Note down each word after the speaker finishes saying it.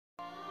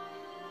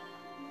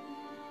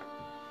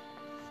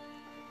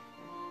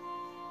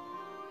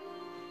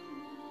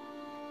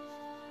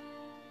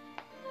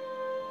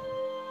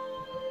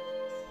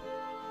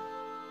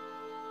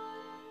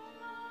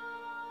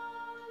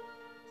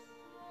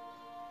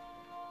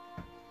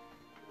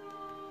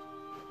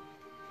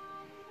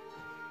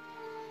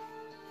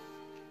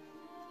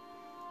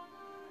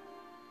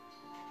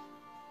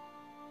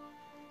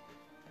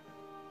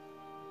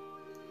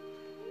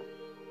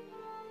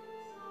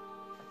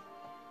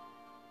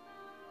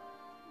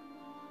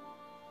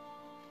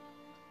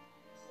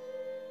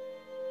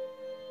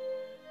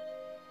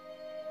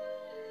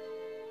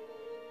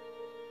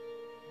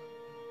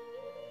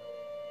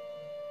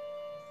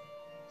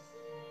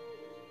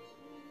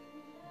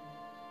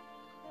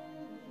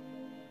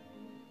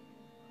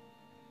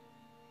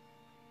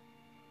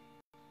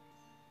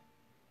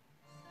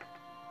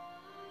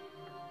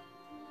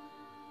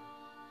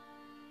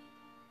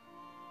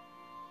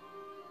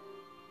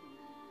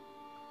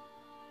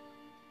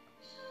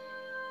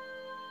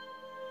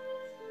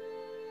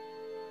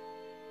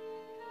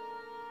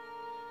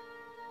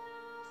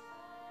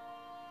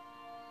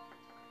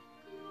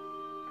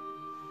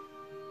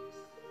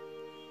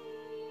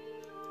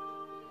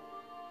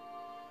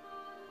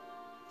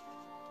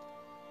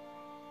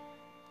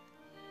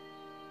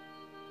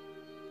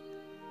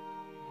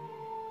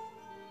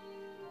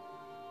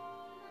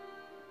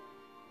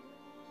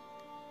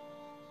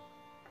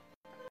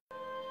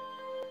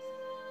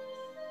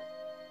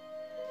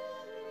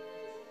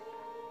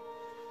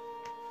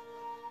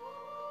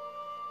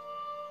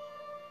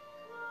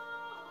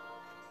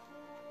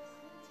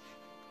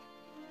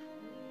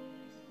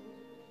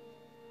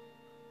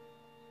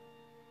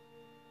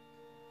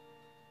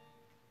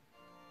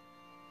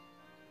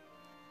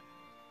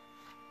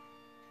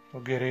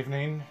Well, good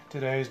evening.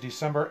 Today is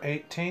December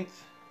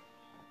 18th.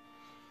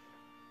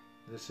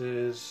 This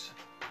is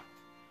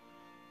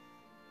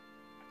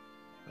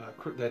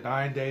the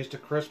 9 days to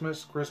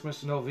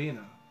Christmas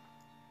Novena,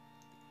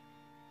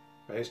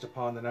 based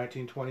upon the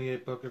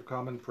 1928 Book of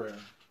Common Prayer.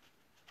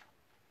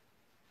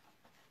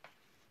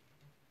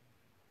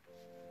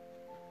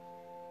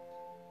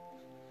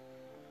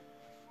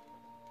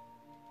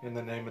 In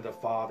the name of the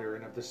Father,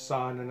 and of the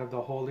Son, and of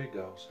the Holy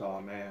Ghost.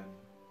 Amen.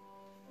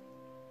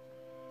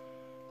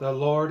 The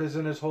Lord is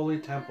in his holy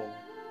temple.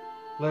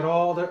 Let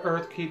all the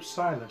earth keep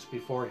silence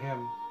before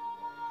him.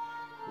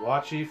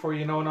 Watch ye, for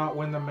ye know not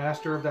when the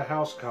master of the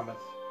house cometh,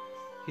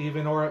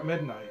 even or at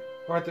midnight,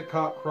 or at the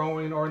cock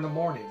crowing, or in the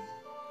morning,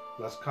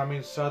 lest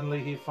coming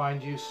suddenly he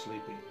find you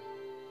sleeping.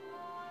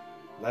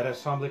 Let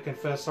us humbly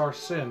confess our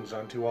sins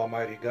unto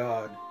Almighty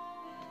God.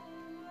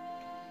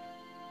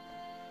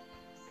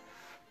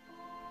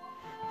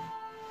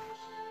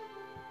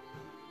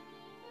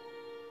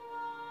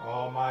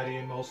 Almighty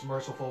and most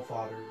merciful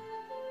Father,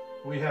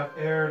 we have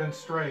erred and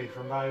strayed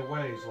from thy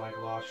ways like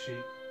lost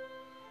sheep.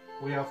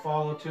 We have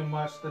followed too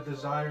much the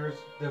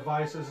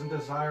devices and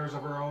desires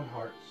of our own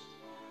hearts.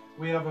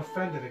 We have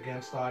offended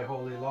against thy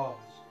holy laws.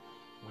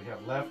 We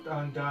have left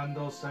undone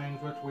those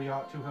things which we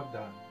ought to have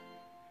done.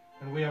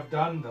 And we have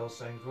done those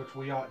things which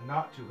we ought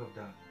not to have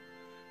done.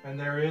 And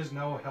there is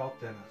no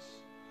help in us.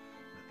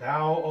 But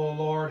thou, O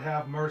Lord,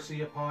 have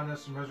mercy upon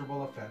us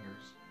miserable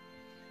offenders.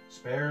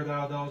 Spare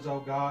thou those,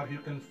 O God, who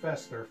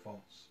confess their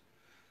faults.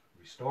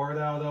 Restore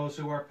thou those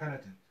who are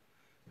penitent,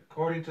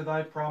 according to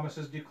thy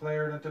promises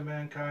declared unto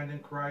mankind in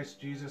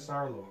Christ Jesus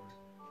our Lord.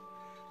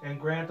 And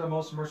grant, O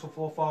most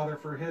merciful Father,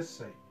 for his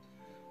sake,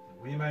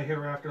 that we may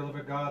hereafter live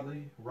a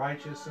godly,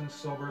 righteous, and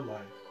sober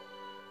life,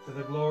 to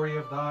the glory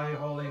of thy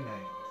holy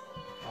name.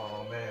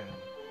 Amen.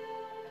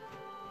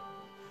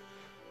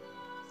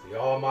 The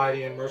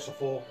Almighty and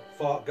merciful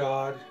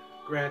God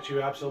grant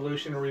you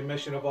absolution and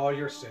remission of all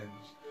your sins,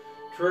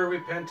 true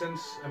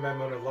repentance,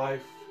 amendment of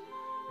life,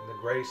 and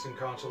the grace and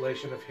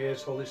consolation of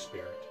his Holy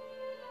Spirit.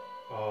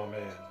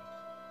 Amen.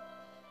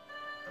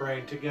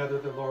 Praying together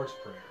the Lord's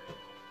Prayer.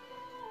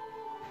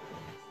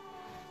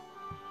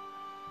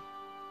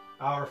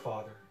 Our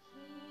Father,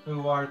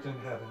 who art in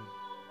heaven,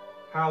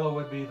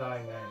 hallowed be thy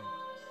name.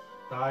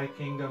 Thy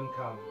kingdom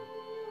come,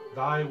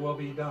 thy will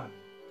be done,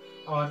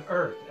 on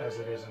earth as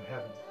it is in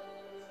heaven.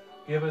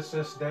 Give us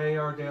this day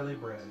our daily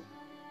bread,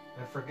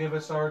 and forgive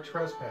us our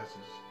trespasses,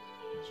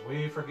 as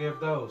we forgive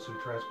those who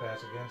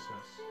trespass against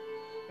us.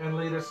 And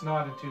lead us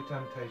not into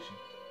temptation,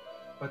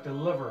 but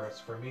deliver us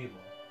from evil.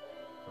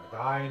 For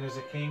thine is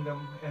the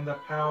kingdom, and the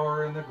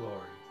power, and the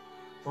glory,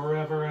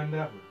 forever and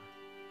ever.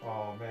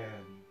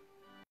 Amen.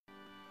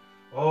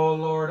 O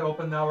Lord,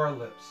 open thou our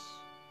lips,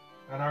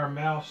 and our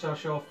mouth shall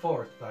show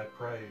forth thy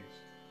praise.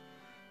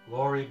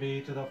 Glory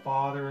be to the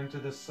Father, and to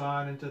the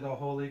Son, and to the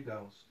Holy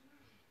Ghost,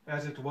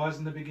 as it was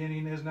in the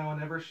beginning, is now,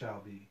 and ever shall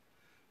be,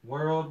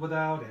 world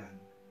without end.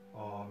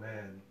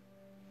 Amen.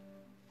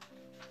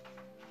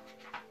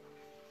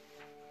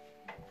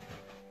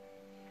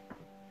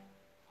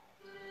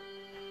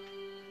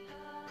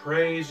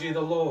 Praise ye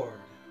the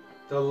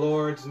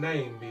Lord's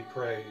name be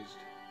praised.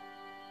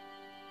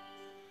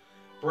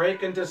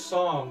 Break into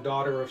song,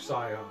 daughter of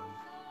Sion,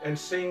 and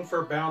sing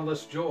for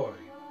boundless joy,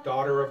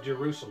 daughter of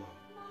Jerusalem.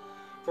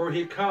 For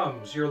he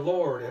comes, your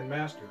Lord and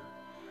Master,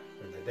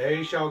 and the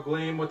day shall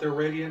gleam with a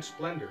radiant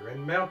splendor,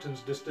 and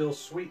mountains distill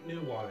sweet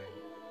new wine.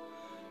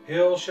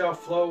 Hills shall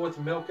flow with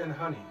milk and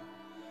honey,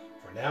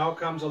 for now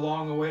comes a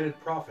long-awaited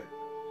prophet,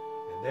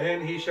 and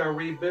then he shall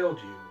rebuild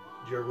you,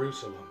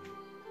 Jerusalem.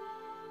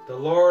 The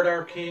Lord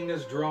our King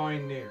is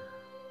drawing near.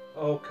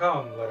 O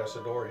come, let us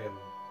adore him.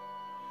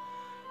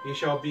 He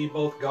shall be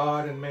both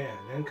God and man,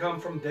 and come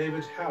from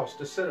David's house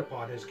to sit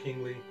upon his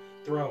kingly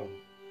throne.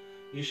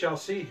 Ye shall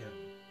see him,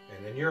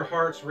 and in your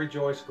hearts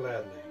rejoice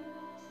gladly.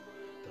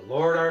 The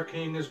Lord our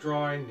King is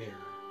drawing near.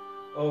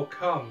 O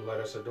come, let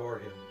us adore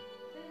him.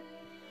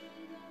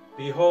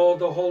 Behold,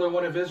 the Holy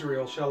One of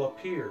Israel shall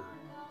appear,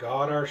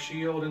 God our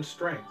shield and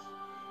strength,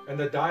 and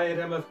the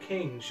diadem of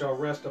kings shall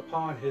rest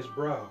upon his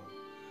brow.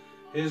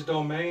 His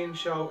domain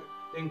shall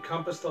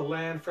encompass the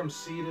land from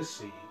sea to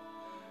sea,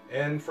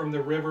 and from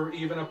the river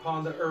even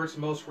upon the earth's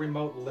most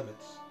remote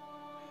limits.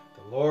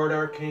 The Lord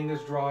our King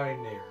is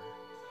drawing near.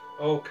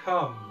 O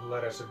come,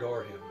 let us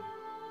adore him.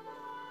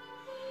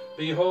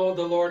 Behold,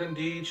 the Lord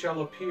indeed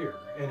shall appear,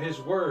 and his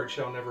word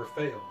shall never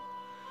fail.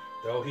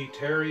 Though he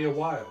tarry a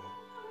while,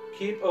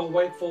 keep a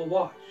wakeful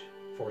watch,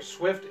 for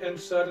swift and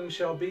sudden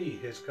shall be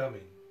his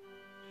coming.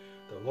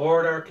 The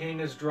Lord our King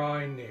is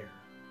drawing near.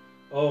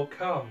 O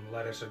come,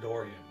 let us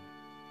adore him.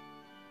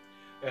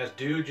 As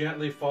dew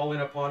gently falling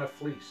upon a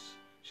fleece,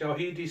 shall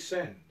he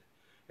descend.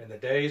 In the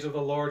days of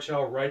the Lord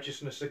shall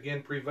righteousness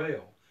again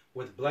prevail,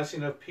 with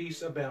blessing of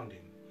peace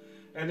abounding.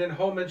 And in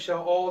homage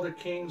shall all the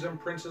kings and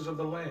princes of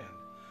the land,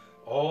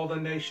 all the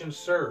nations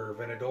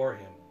serve and adore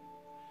him.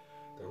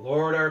 The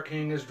Lord our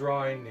King is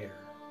drawing near.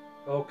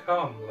 O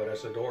come, let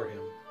us adore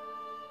him.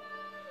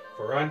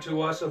 For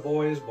unto us a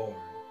boy is born.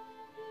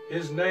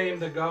 his name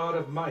the God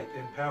of might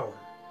and power.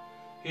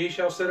 He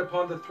shall sit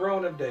upon the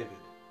throne of David,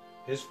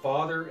 his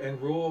father,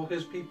 and rule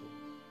his people,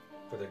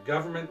 for the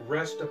government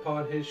rests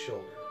upon his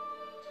shoulder.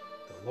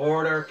 The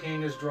Lord our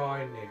King is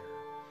drawing near.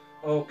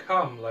 O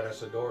come, let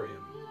us adore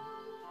him.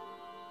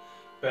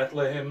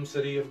 Bethlehem,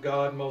 city of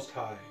God Most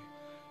High,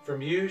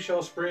 from you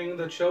shall spring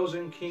the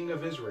chosen King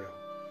of Israel,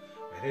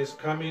 and his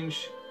coming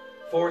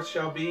forth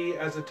shall be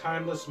as the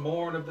timeless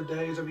morn of the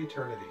days of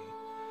eternity.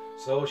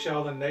 So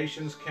shall the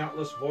nations'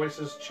 countless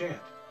voices chant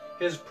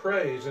his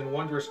praise in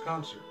wondrous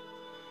concert,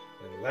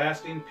 and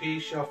lasting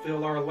peace shall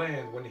fill our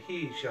land when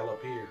he shall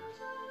appear.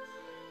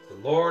 The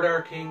Lord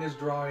our King is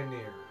drawing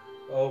near.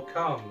 O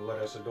come, let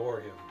us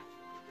adore him.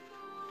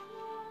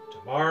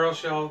 Tomorrow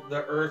shall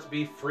the earth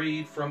be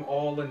freed from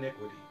all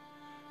iniquity,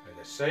 and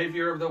the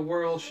Savior of the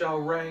world shall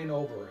reign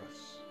over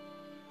us.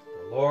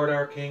 The Lord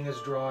our King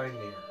is drawing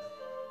near.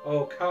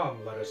 O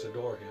come, let us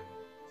adore him.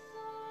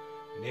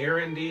 Near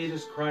indeed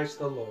is Christ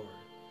the Lord.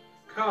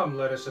 Come,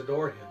 let us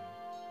adore him.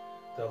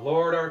 The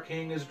Lord our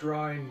King is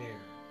drawing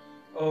near.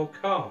 O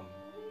come,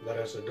 let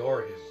us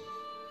adore him.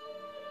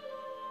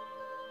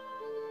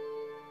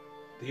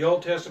 The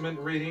Old Testament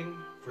reading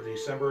for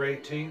December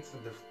 18th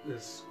of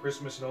this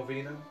Christmas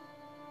Novena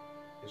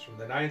is from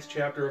the 9th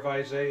chapter of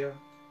Isaiah,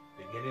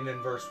 beginning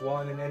in verse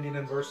 1 and ending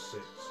in verse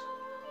 6.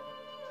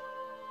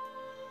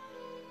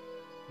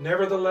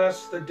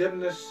 Nevertheless, the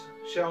dimness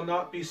shall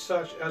not be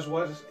such as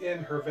was in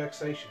her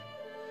vexation,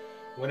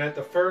 when at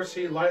the first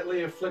he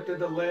lightly afflicted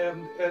the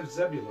land of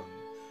Zebulun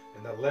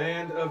and the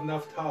land of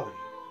Naphtali,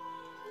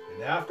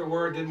 and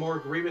afterward did more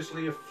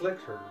grievously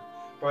afflict her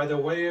by the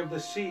way of the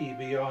sea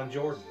beyond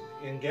Jordan,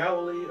 in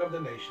Galilee of the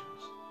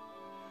nations.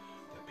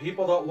 The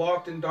people that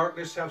walked in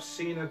darkness have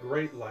seen a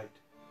great light.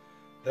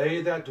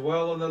 They that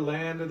dwell in the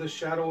land of the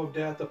shadow of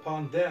death,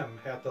 upon them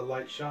hath the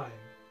light shined.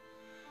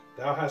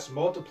 Thou hast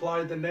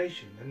multiplied the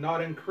nation, and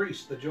not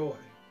increased the joy.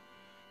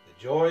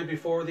 The joy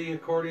before thee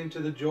according to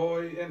the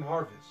joy in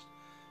harvest,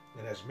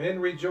 and as men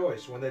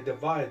rejoice when they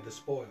divide the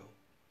spoil.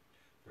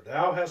 For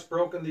thou hast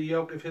broken the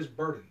yoke of his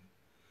burden,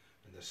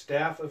 and the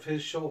staff of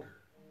his shoulder,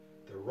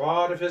 the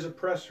rod of his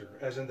oppressor,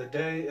 as in the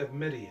day of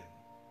Midian.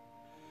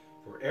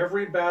 For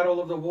every battle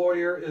of the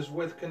warrior is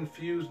with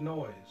confused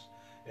noise,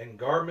 and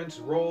garments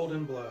rolled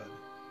in blood.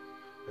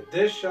 But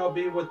this shall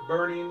be with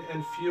burning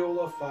and fuel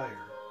of fire.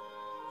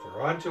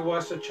 For unto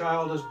us a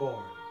child is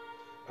born,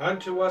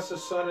 unto us a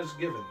son is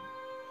given,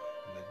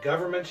 and the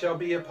government shall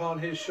be upon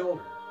his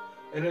shoulder,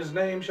 and his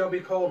name shall be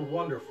called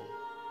Wonderful,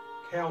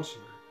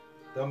 Counselor,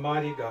 the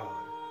Mighty God,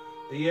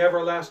 the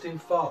Everlasting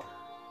Father,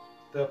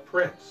 the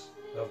Prince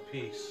of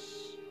Peace.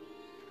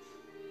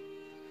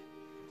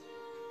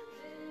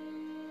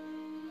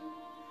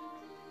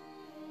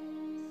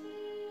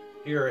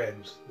 Here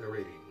ends the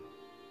reading.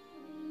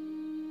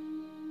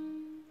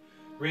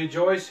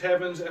 Rejoice,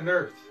 heavens and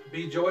earth,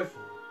 be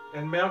joyful,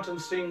 and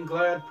mountains sing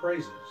glad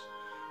praises.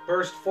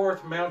 Burst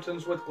forth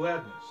mountains with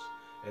gladness,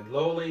 and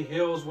lowly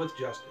hills with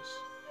justice.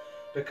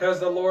 Because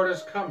the Lord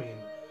is coming,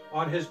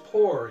 on his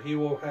poor he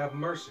will have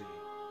mercy.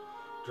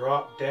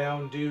 Drop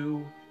down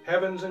dew,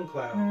 heavens and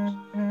clouds,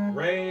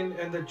 rain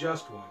and the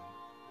just one.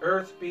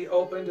 Earth be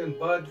opened and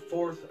bud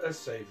forth a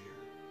Savior.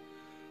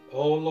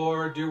 O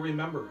Lord, do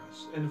remember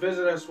us, and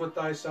visit us with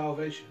thy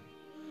salvation.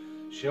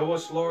 Show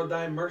us, Lord,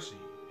 thy mercy,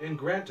 and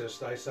grant us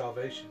thy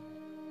salvation.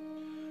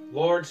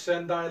 Lord,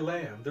 send thy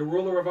Lamb, the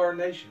ruler of our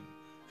nation,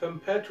 from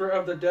Petra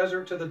of the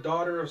desert to the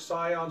daughter of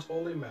Sion's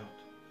holy mount.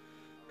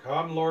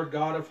 Come, Lord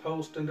God of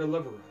hosts, and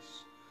deliver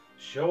us.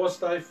 Show us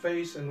thy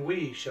face, and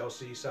we shall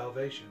see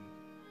salvation.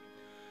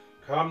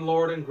 Come,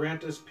 Lord, and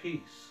grant us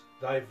peace,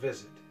 thy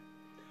visit,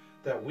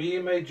 that we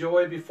may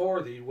joy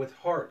before thee with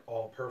heart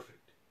all perfect.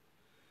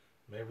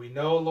 May we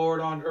know, Lord,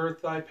 on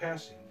earth thy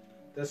passing,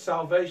 the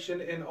salvation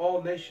in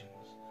all nations.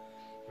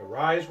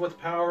 Arise with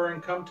power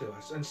and come to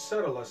us, and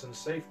settle us in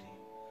safety.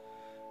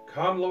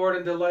 Come, Lord,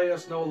 and delay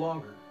us no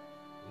longer.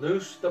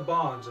 Loose the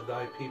bonds of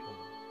thy people.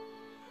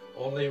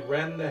 Only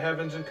rend the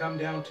heavens and come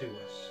down to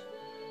us.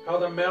 How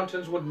the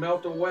mountains would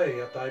melt away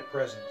at thy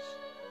presence.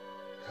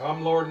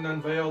 Come, Lord, and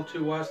unveil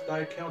to us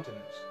thy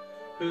countenance,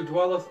 who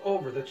dwelleth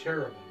over the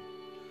cherubim.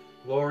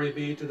 Glory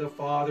be to the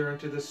Father, and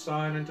to the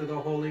Son, and to the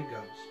Holy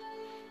Ghost,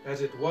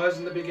 as it was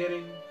in the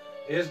beginning,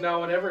 is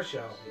now, and ever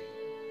shall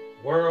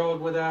be,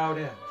 world without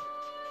end.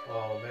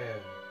 Amen.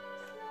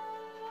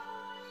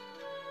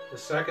 The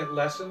second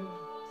lesson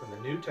from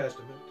the New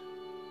Testament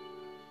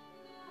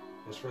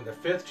is from the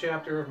 5th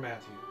chapter of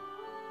Matthew,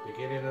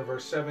 beginning in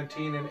verse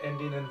 17 and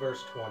ending in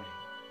verse 20.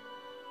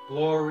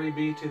 Glory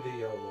be to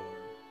thee, O Lord.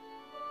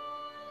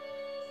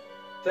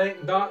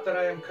 Think not that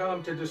I am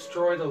come to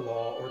destroy the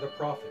law or the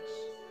prophets.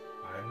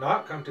 I am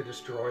not come to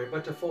destroy,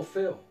 but to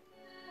fulfill.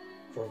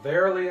 For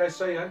verily I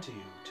say unto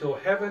you, till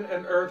heaven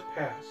and earth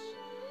pass,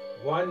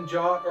 one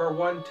jot or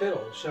one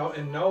tittle shall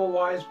in no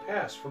wise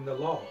pass from the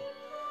law,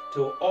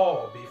 till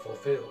all be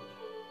fulfilled.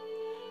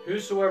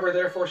 Whosoever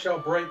therefore shall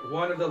break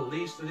one of the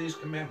least of these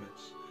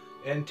commandments,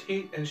 and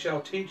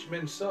shall teach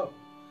men so,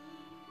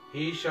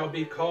 he shall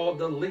be called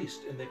the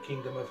least in the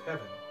kingdom of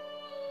heaven.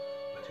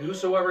 But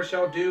whosoever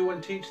shall do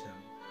and teach them,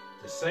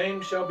 the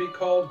same shall be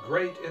called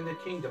great in the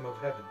kingdom of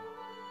heaven.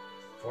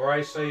 For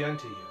I say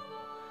unto you,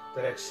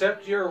 that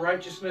except your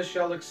righteousness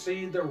shall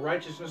exceed the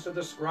righteousness of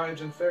the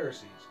scribes and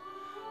Pharisees,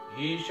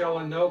 ye shall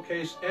in no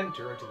case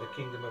enter into the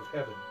kingdom of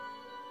heaven.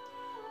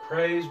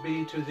 Praise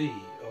be to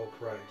thee, O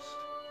Christ.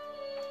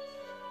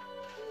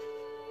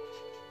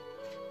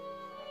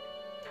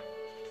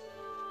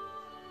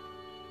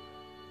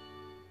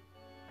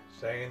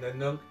 Saying the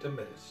Nunc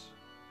Dimittis.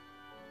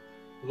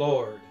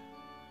 Lord,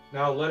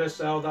 now lettest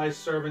thou thy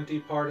servant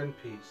depart in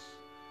peace,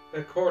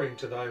 according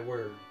to thy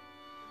word.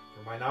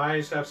 For mine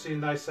eyes have seen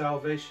thy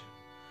salvation,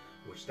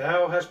 which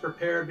thou hast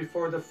prepared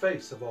before the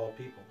face of all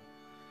people,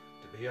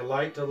 to be a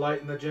light to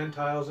lighten the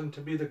Gentiles, and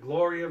to be the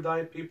glory of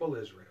thy people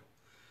Israel.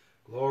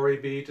 Glory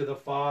be to the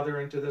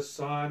Father, and to the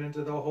Son, and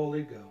to the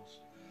Holy Ghost,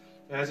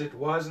 as it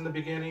was in the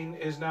beginning,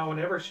 is now, and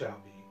ever shall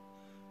be,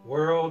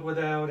 world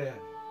without end.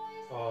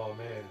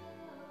 Amen.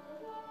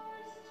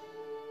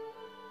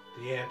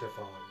 The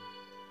Antiphon.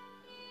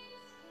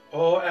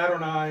 O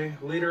Adonai,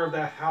 leader of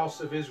the house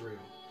of Israel,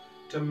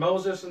 to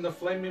Moses in the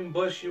flaming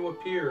bush you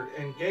appeared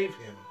and gave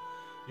him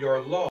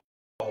your law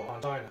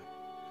on Sinai.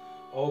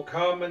 O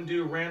come and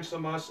do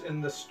ransom us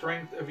in the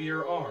strength of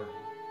your arm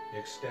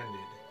extended.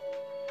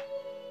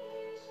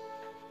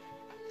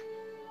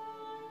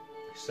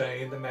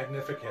 Saying the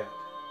Magnificat.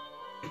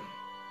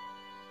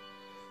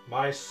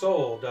 My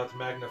soul doth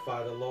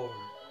magnify the Lord,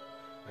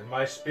 and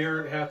my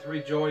spirit hath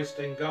rejoiced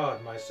in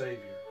God my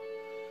Saviour.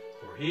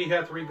 For he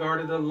hath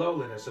regarded the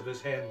lowliness of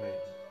his handmaiden.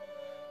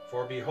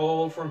 For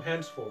behold, from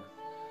henceforth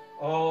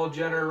all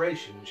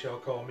generations shall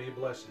call me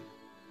blessed.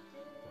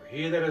 For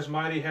he that is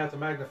mighty hath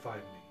magnified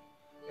me,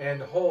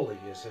 and holy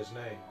is his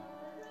name.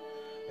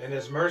 And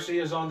his mercy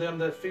is on them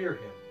that fear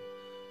him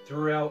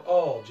throughout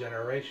all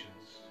generations.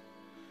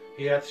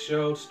 He hath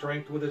showed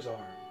strength with his arm.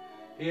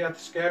 He hath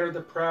scattered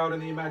the proud in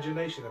the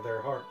imagination of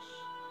their hearts.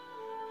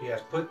 He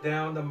hath put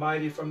down the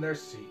mighty from their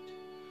seat,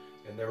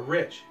 and the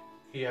rich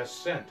he hath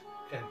sent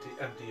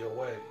empty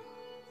away.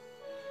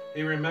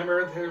 He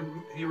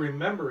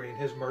remembering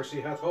his mercy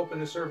hath hope in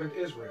his servant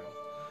Israel,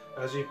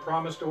 as he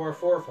promised to our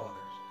forefathers,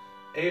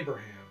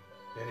 Abraham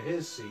and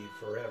his seed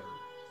forever.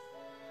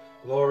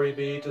 Glory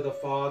be to the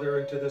Father,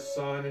 and to the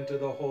Son, and to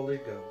the Holy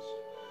Ghost,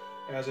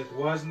 as it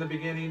was in the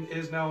beginning,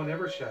 is now, and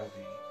ever shall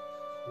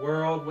be,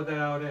 world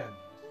without end.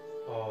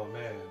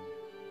 Amen.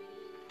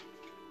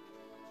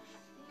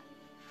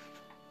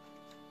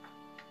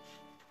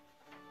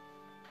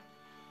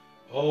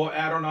 O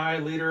Adonai,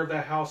 leader of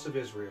the house of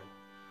Israel,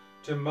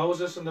 to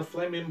Moses in the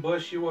flaming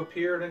bush you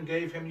appeared and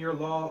gave him your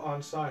law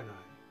on Sinai.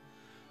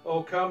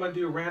 O come and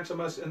do ransom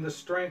us in the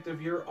strength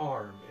of your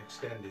arm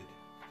extended.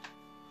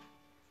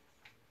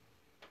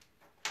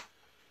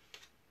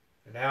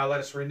 And now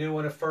let us renew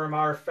and affirm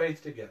our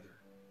faith together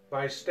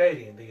by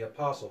stating the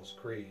Apostles'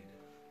 Creed.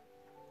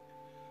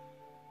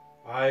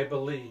 I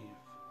believe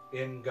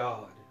in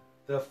God,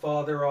 the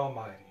Father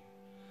Almighty,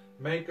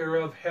 maker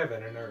of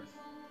heaven and earth,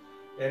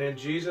 and in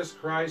Jesus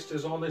Christ,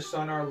 his only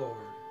Son, our Lord,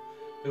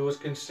 who was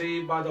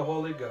conceived by the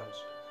Holy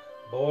Ghost,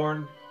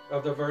 born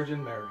of the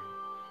Virgin Mary,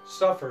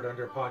 suffered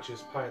under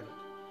Pontius Pilate,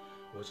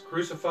 was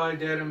crucified,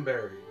 dead, and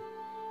buried.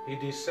 He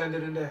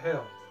descended into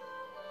hell.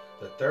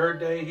 The third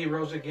day he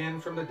rose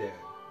again from the dead.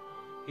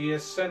 He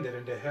ascended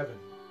into heaven,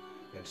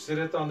 and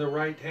sitteth on the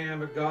right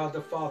hand of God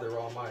the Father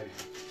Almighty.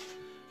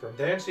 From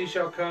thence he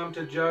shall come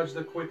to judge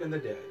the quick and the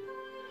dead.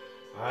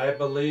 I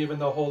believe in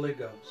the Holy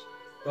Ghost,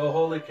 the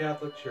Holy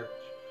Catholic Church,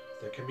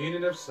 the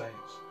communion of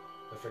saints,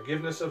 the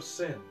forgiveness of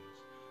sins,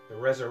 the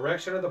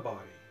resurrection of the body,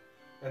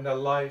 and the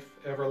life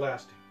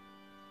everlasting.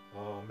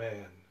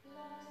 Amen.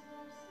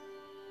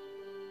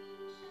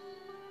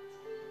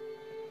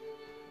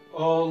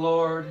 O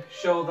Lord,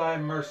 show thy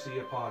mercy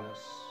upon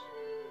us,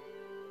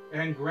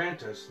 and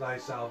grant us thy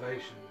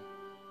salvation.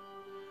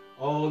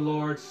 O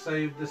Lord,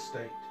 save the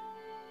state,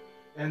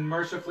 and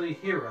mercifully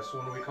hear us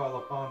when we call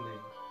upon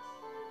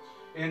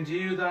thee.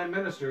 Endue thy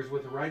ministers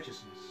with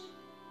righteousness,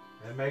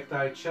 and make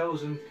thy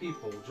chosen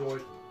people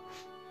joyful.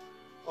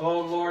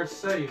 O Lord,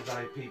 save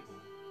thy people,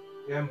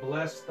 and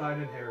bless thine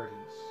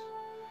inheritance.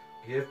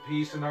 Give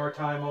peace in our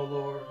time, O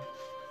Lord,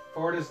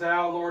 for it is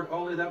thou, Lord,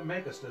 only that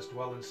makest us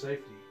dwell in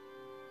safety.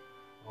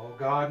 O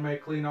God, may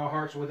clean our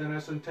hearts within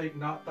us, and take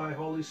not thy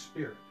Holy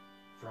Spirit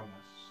from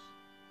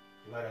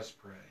us. Let us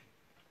pray.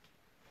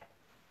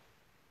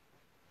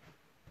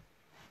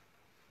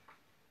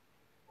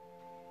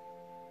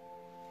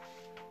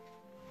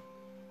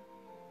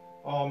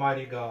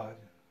 Almighty God,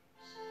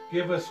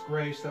 give us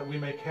grace that we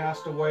may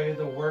cast away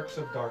the works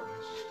of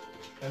darkness,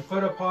 and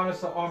put upon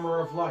us the armor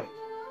of light,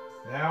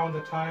 now in the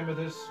time of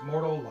this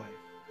mortal life,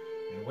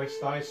 in which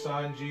thy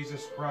Son,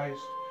 Jesus Christ,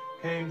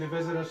 came to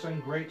visit us in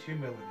great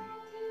humility,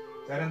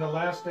 that in the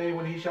last day,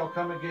 when he shall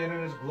come again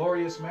in his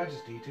glorious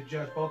majesty to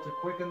judge both the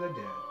quick and the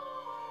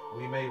dead,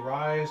 we may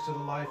rise to the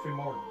life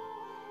immortal,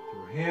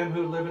 through him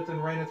who liveth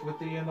and reigneth with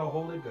thee in the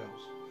Holy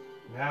Ghost,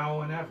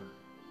 now and ever.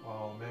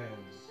 Amen.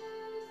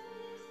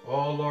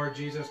 O Lord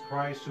Jesus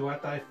Christ, who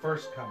at thy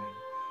first coming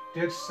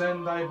didst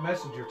send thy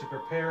messenger to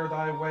prepare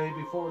thy way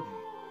before thee.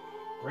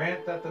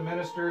 Grant that the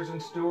ministers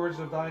and stewards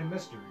of thy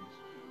mysteries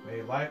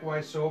may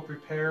likewise so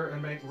prepare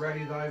and make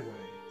ready thy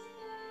way,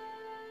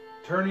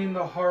 turning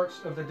the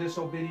hearts of the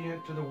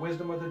disobedient to the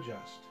wisdom of the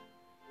just,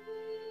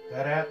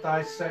 that at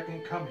thy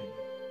second coming,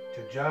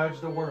 to judge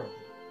the world,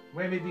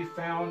 we may be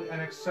found an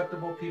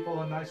acceptable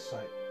people in thy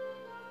sight,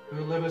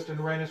 who livest and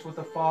reignest with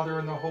the Father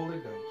and the Holy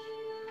Ghost,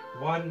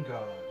 one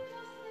God,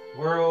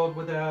 world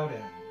without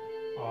end.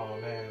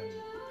 Amen.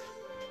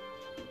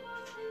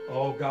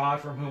 O God,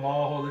 from whom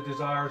all holy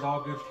desires,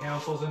 all good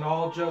counsels, and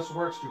all just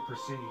works do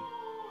proceed,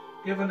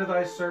 give unto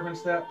thy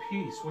servants that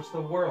peace which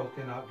the world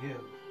cannot give,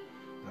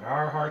 that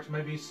our hearts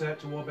may be set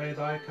to obey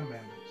thy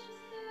commandments,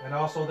 and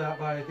also that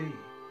by thee,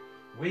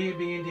 we,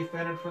 being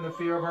defended from the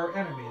fear of our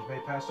enemies, may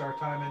pass our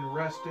time in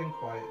rest and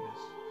quietness.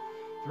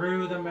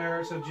 Through the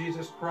merits of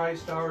Jesus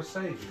Christ our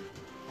Savior.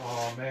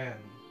 Amen.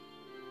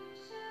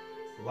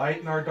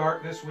 Lighten our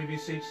darkness, we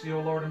beseech thee, O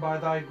Lord, and by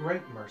thy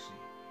great mercy,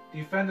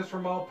 defend us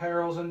from all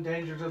perils and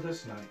dangers of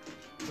this night,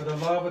 for the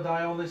love of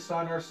thy only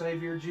Son, our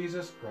Savior,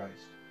 Jesus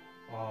Christ.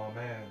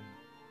 Amen.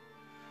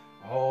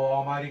 O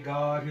Almighty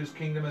God, whose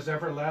kingdom is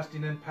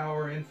everlasting and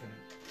power infinite,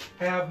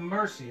 have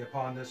mercy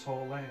upon this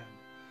whole land,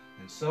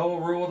 and so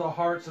rule the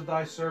hearts of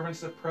thy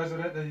servants, the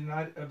President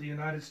of the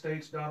United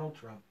States, Donald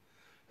Trump,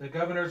 the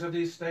governors of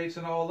these states,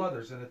 and all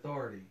others in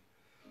authority,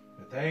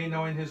 that they,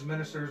 knowing his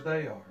ministers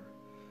they are,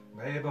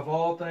 may above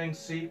all things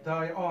seek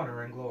thy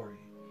honor and glory,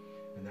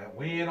 and that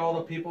we and all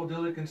the people,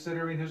 duly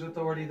considering whose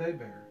authority they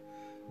bear,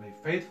 may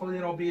faithfully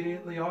and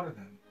obediently honor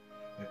them,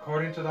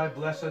 according to thy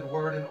blessed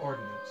word and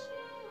ordinance,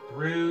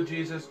 through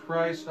Jesus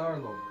Christ our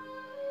Lord,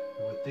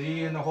 who with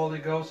thee and the Holy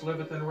Ghost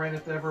liveth and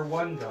reigneth ever,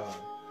 one God,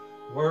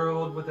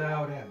 world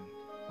without end.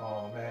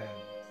 Amen.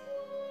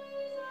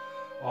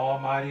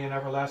 Almighty and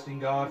everlasting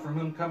God, from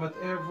whom cometh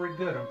every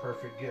good and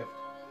perfect gift,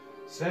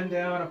 send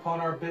down upon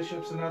our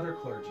bishops and other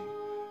clergy,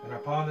 and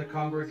upon the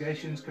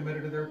congregations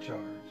committed to their charge,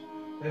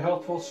 the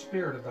healthful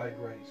spirit of thy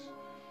grace,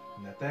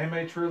 and that they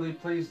may truly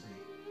please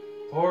thee.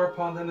 Pour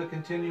upon them the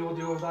continual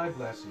dew of thy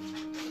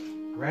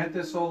blessing. Grant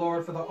this, O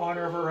Lord, for the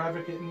honor of our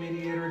advocate and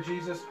mediator,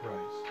 Jesus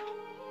Christ.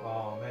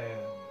 Amen.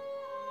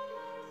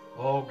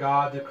 O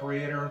God, the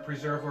creator and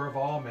preserver of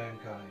all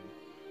mankind,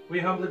 we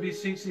humbly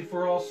beseech thee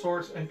for all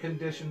sorts and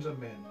conditions of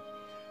men,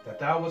 that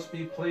thou wouldst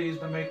be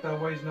pleased to make thy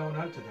ways known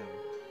unto them,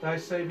 thy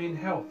saving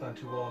health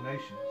unto all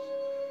nations.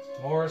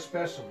 More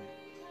especially,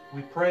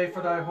 we pray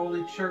for thy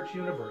holy church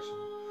universal,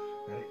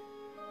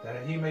 that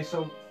it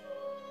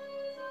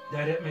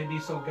may be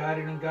so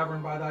guided and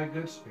governed by thy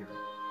good spirit,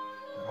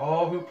 that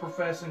all who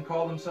profess and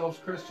call themselves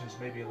Christians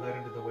may be led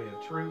into the way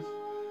of truth,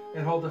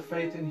 and hold the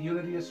faith and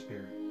unity of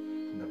spirit,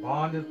 in the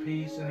bond of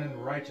peace and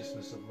in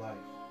righteousness of life.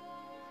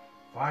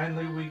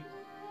 Finally,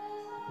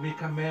 we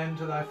commend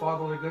to thy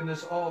fatherly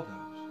goodness all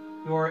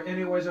those who are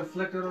anyways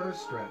afflicted or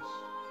distressed,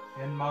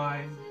 in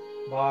mind,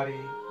 body,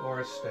 or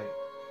estate.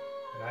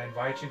 And I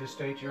invite you to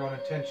state your own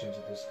intentions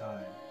at this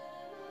time.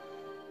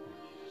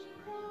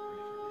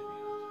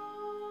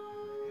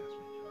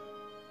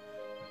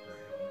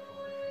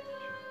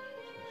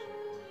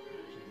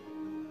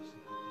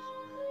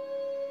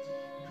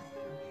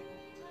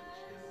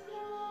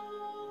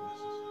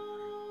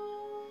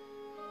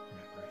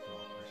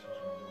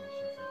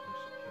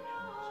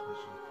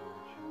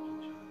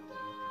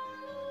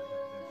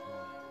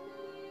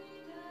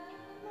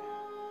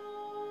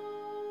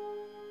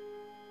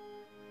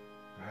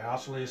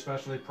 I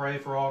especially pray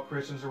for all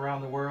Christians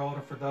around the world,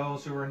 and for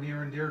those who are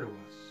near and dear to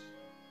us,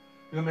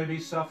 who may be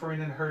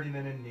suffering and hurting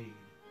and in need,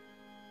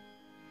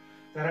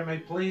 that it may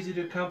please thee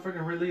to comfort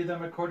and relieve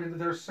them according to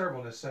their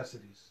several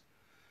necessities,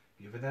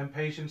 giving them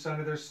patience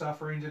under their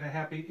sufferings and a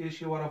happy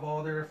issue out of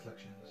all their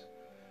afflictions.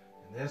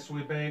 And this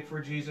we beg for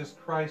Jesus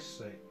Christ's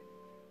sake.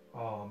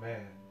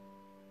 Amen.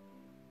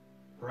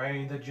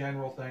 Praying the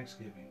general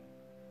thanksgiving.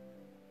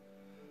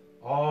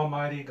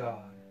 Almighty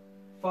God,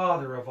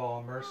 Father of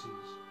all mercies,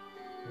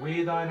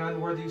 we, thine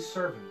unworthy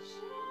servants,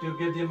 do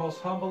give thee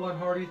most humble and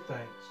hearty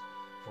thanks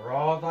for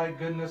all thy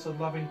goodness and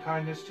loving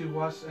kindness to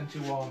us and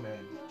to all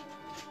men.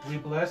 We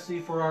bless thee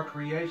for our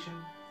creation,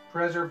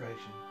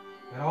 preservation,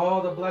 and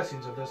all the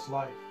blessings of this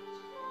life,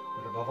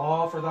 but above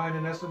all for thine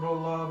inestimable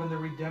love and the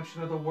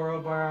redemption of the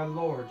world by our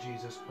Lord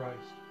Jesus Christ,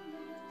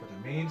 for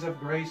the means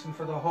of grace and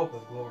for the hope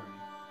of glory.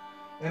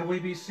 And we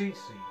beseech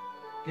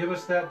thee, give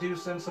us that due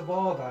sense of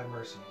all thy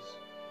mercies,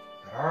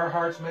 that our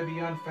hearts may be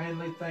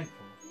unfeignedly thankful,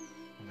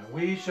 and that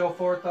we show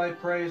forth thy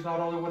praise not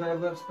only with our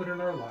lips but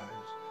in our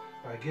lives,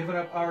 by giving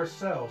up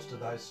ourselves to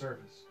thy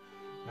service,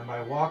 and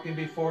by walking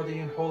before thee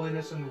in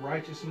holiness and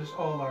righteousness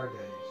all our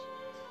days,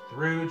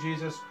 through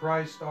Jesus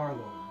Christ our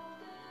Lord,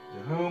 to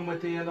whom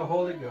with thee and the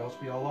Holy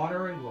Ghost be all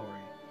honor and glory,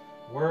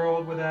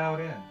 world without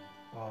end.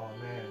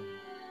 Amen.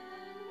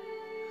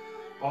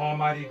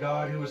 Almighty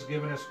God, who has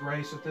given us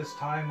grace at this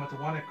time with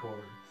one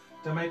accord,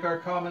 to make our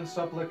common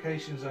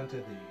supplications unto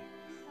thee,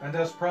 and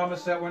thus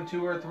promise that when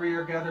 2 or 3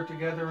 are gathered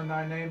together in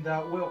thy name,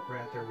 thou wilt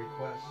grant their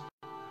request.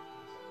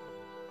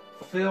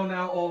 Fulfill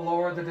now, O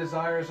Lord, the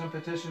desires and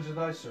petitions of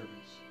thy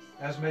servants,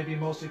 as may be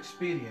most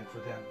expedient for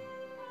them,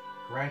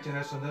 granting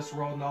us in this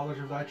world knowledge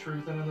of thy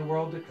truth, and in the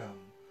world to come,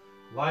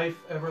 life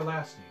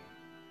everlasting.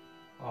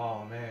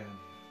 Amen.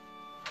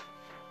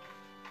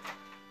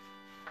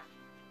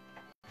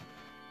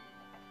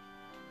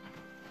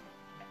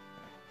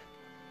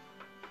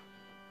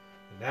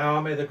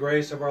 Now may the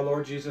grace of our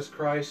Lord Jesus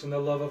Christ, and the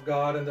love of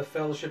God, and the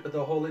fellowship of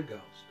the Holy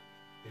Ghost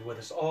be with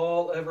us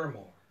all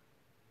evermore.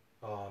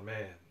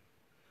 Amen.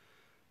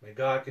 May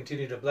God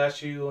continue to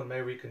bless you, and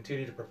may we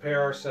continue to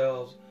prepare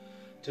ourselves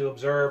to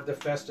observe the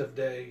festive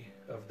day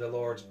of the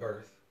Lord's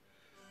birth,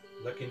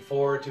 looking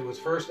forward to his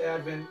first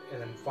advent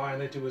and then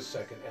finally to his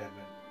second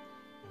advent.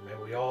 And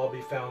may we all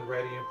be found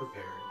ready and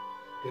prepared.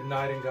 Good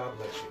night, and God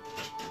bless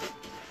you.